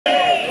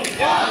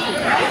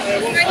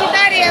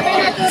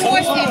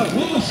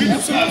Help Ukraine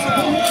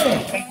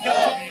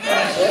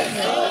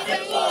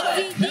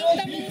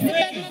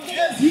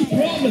as you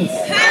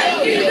promised.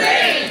 Help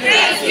Ukraine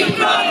as you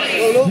promised.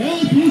 Help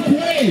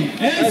Ukraine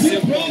as you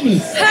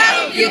promised.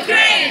 Help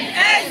Ukraine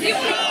as you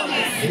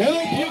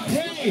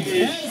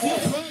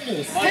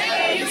promised.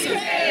 Help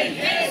Ukraine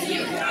as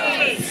you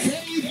promised.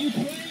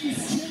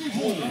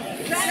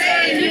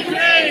 Save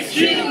Ukraine's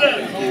children.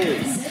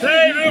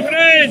 Save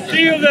Ukraine's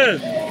children.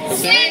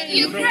 Save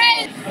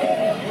Ukraine.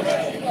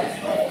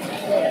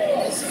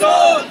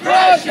 Stop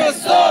Russia,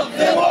 stop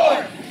the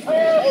war.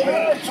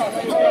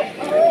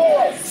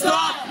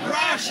 Stop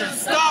Russia,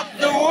 stop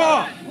the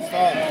war.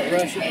 Stop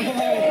Russia.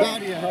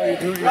 Nadia, how are you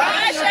doing?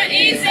 Russia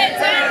is a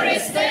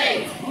terrorist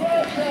state.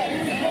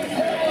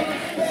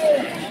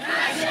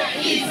 Russia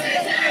is a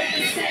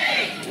terrorist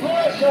state.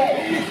 Russia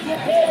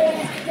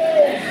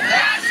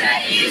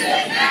is a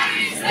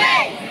terrorist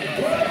state.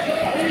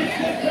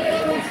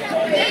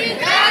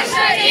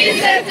 Russia is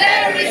a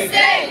terrorist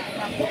state.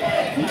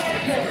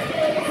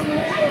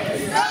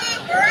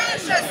 Stop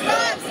Russia,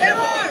 stop the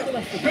war.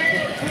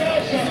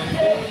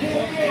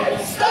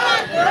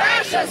 Stop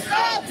Russia,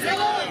 stop the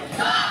war.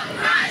 Stop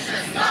Russia,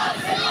 stop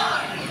the war.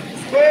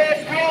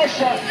 Stop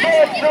Russia,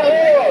 stop the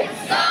war.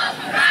 Stop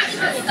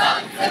Russia,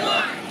 stop the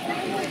war.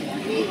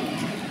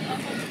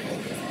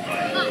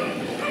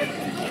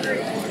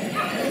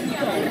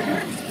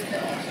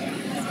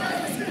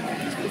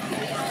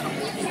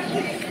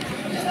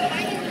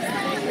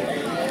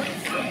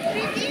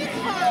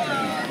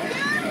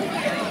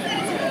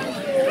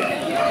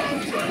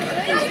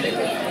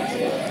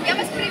 Я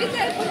вас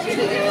привітаю, хочу.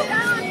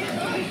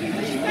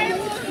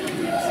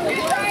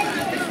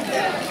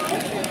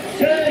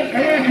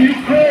 Save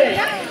Ukraine!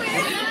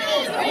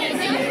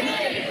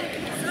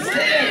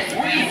 Stand with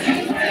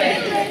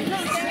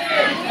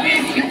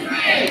Ukraine! Stand with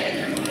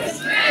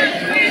Ukraine!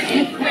 Stand with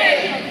Ukraine! Stand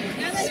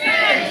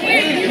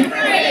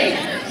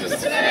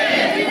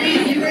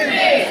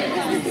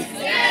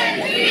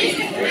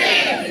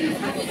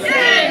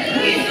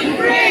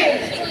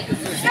with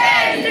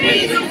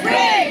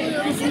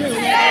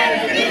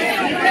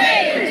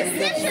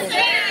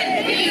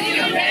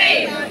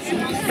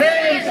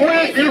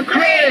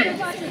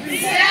Ukraine! Stand with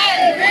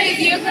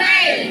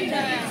Ukraine!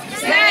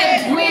 Stand with Ukraine!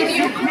 Stand with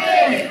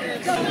Ukraine!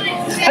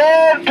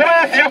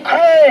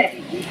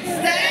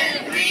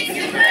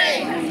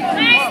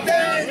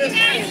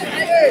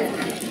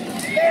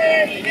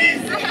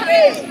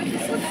 Stand with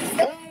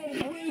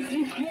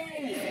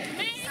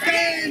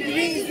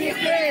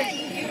Ukraine!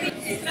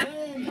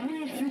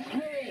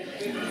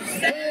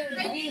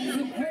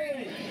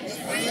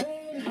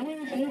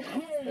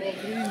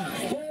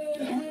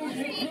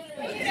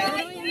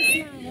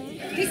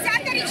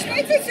 Десята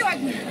річниця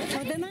сьогодні?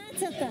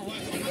 11-та.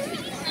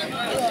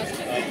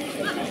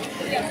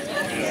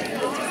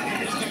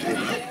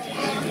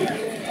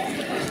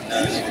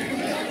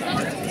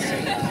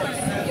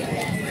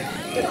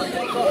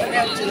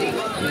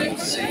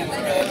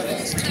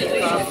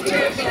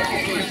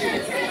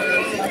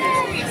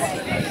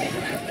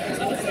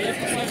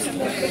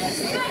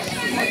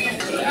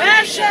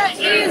 Russia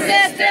is a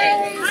terrorist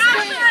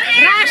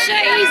state.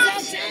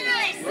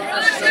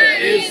 Russia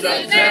is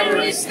a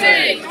terrorist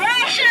state.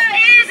 Russia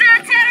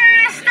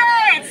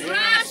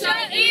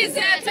is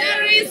a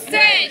terrorist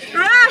state.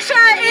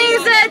 Russia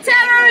is a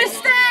terrorist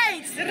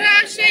state.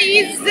 Russia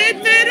is a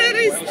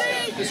terrorist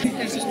state.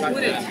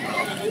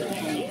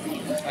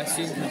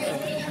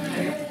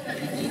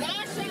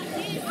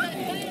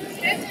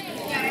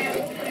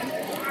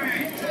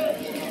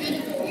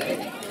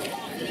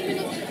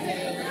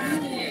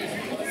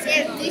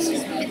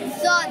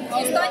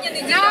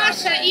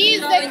 Russia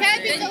is the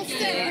capital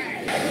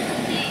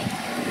state.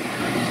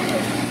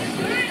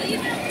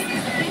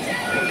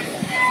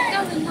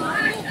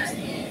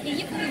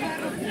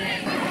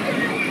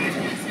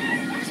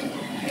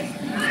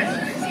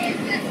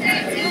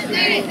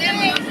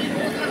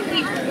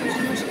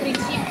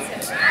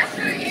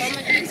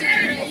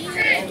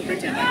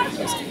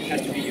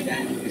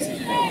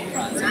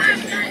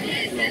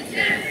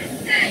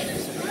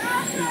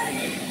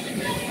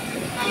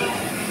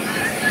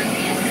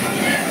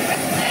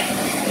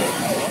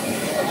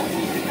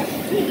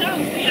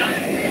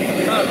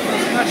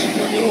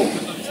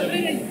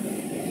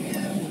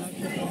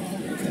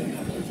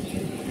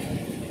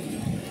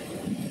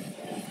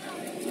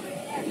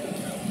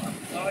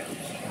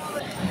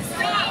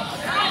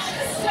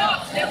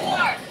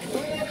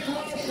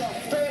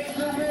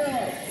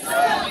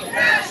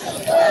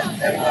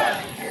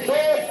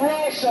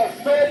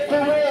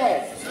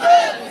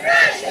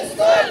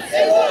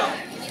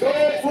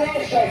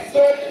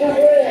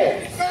 Russia,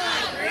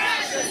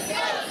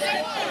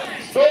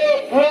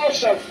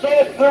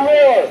 stop the war!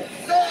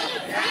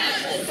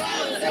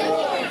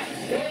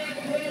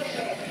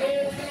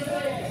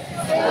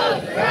 Stop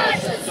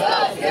Russia,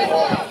 stop the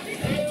war!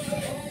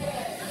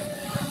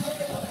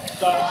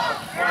 Stop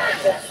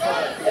Russia,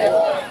 stop the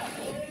war!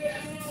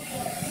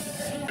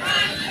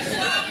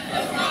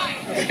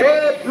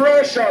 Stop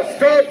Russia,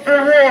 stop the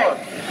war!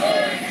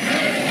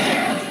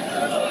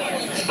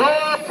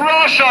 Stop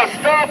Russia, Russia,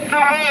 stop the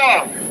war!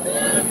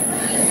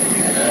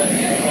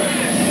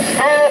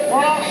 Stop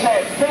Russia,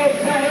 stop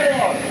the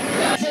war!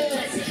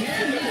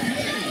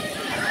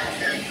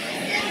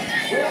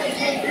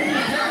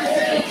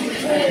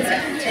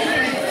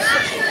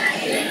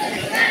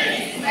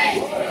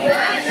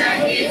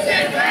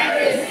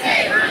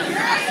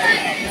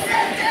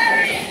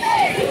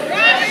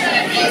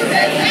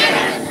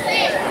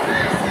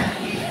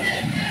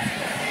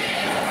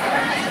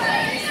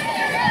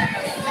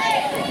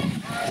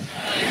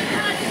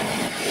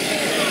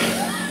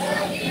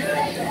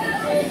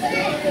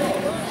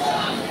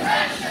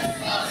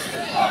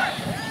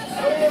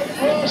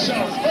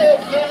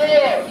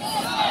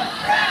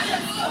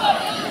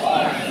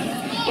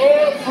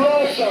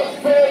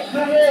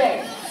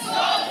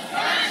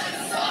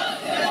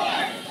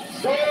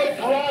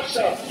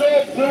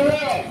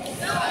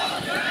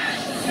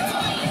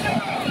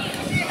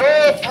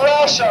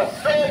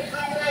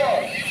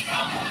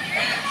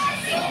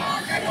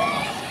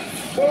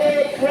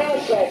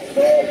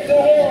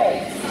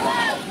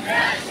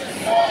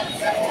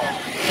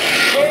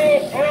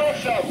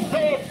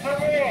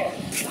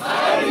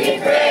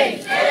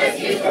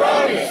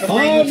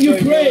 Arm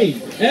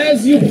Ukraine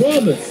as you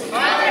promised.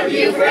 Arm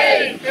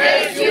Ukraine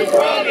as you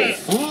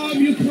promised. Arm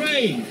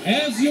Ukraine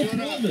as you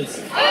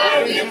promised.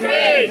 Arm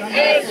Ukraine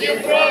as you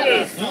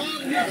promised.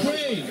 Arm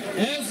Ukraine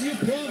as you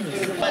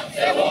promised.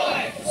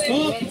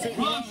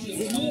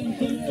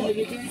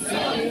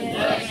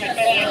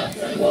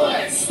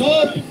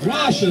 Stop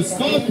Russia,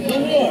 stop the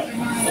war.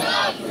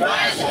 Stop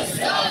Russia,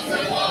 stop the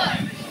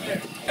war.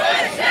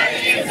 Russia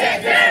is a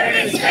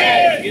terrorist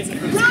state.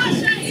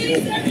 Russia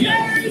is a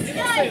terrorist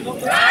state.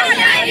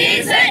 Russia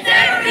is a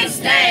terrorist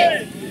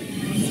state.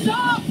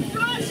 Stop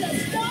Russia,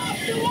 stop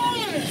the war.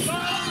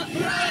 Stop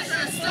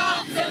Russia,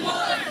 stop the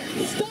war.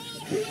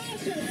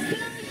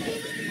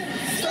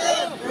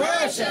 Stop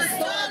Russia,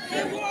 stop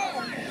the war.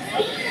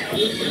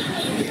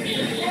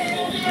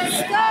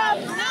 Stop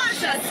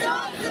Russia,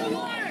 stop the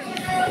war.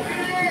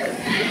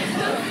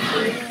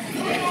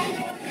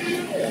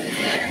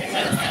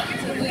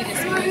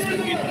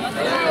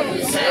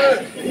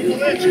 Stand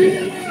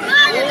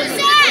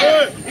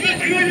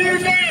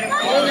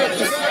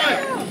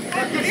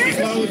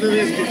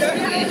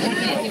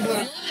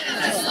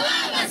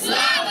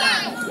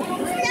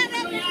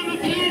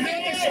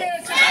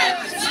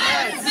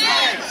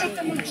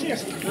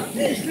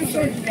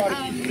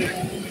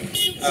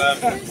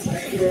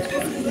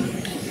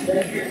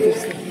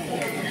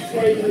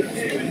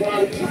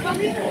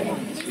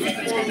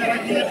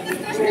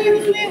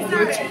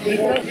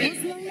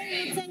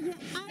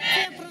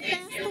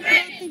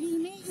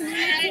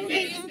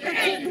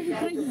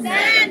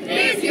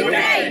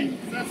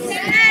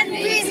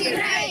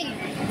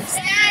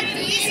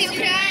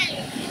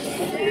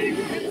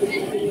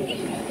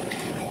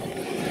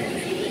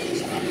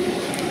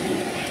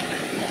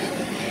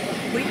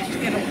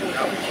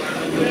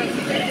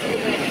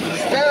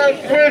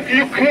with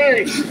Ukraine!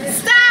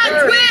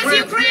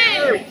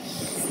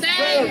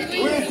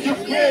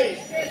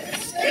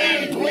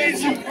 Stand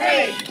with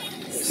Ukraine!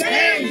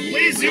 Stand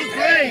with Ukraine! Stand with Ukraine! Stand with Ukraine! Stand with Ukraine! Stand with Ukraine! Stand with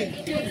Ukraine! Stand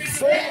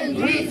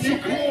with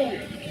Ukraine!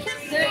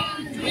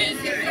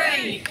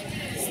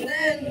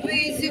 Stand with Ukraine! Stand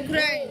with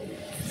Ukraine!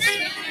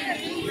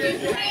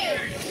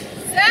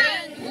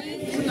 Stand with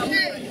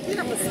Ukraine!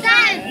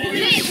 Stand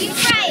with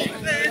Ukraine!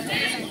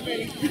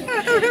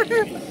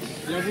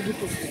 Я буду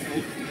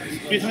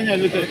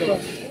підганяти людей.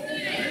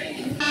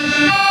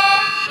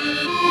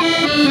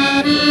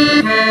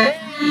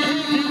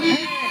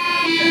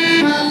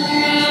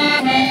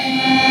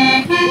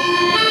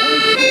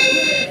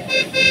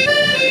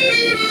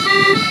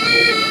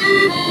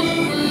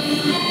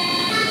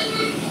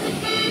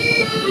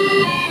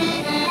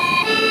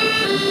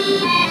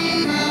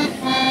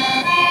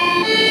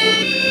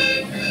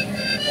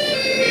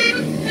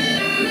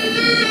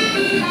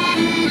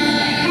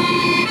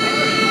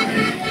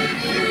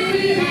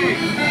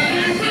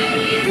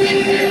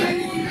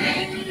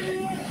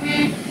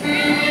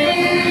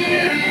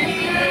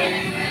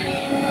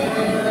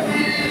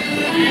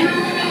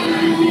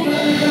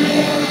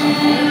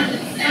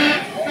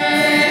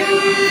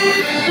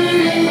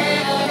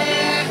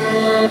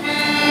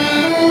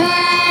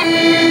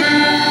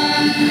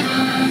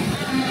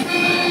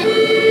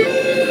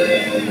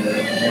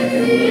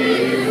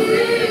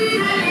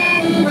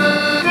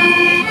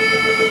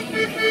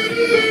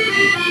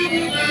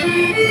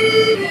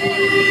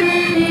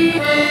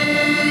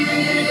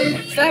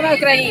 Слава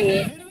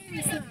Україні!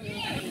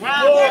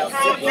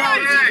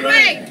 Support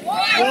Ukraine!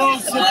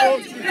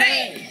 Support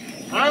Ukraine!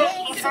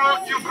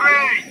 Support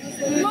Ukraine!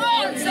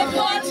 Lord,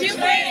 support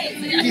Ukraine!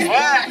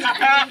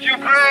 Support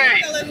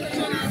Ukraine!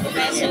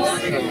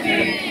 Support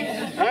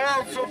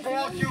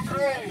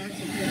Ukraine!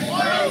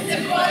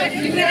 Support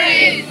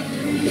Ukraine!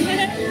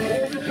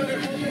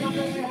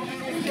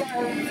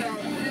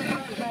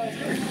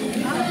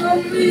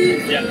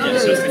 Yeah,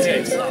 so it's the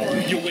case.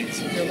 You win.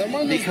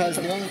 Because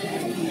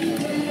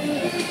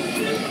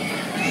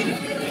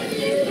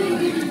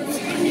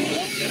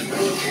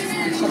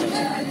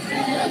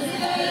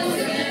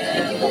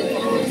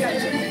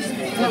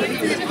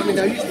Thank you.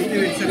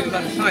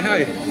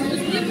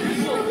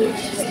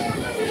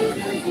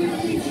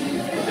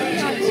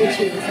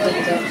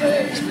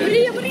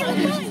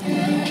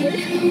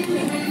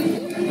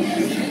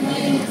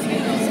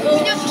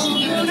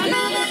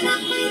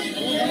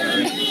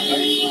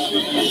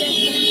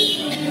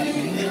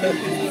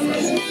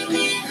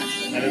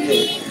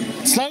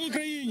 Слава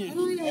Україні!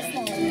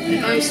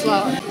 Ой,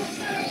 слава.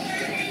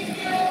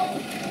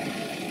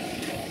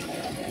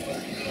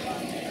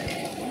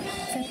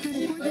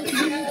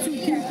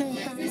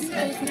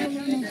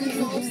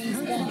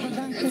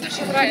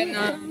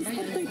 Правильно.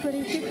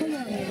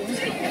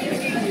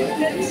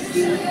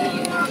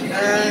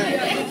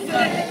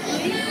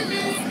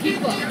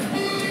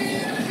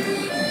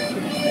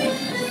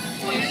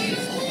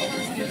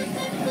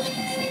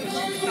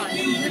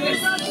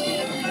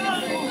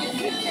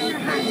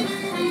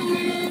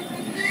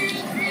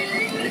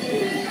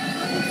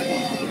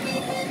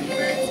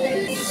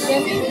 Я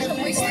вижу, что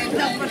мы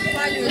всегда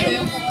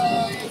подпаливаем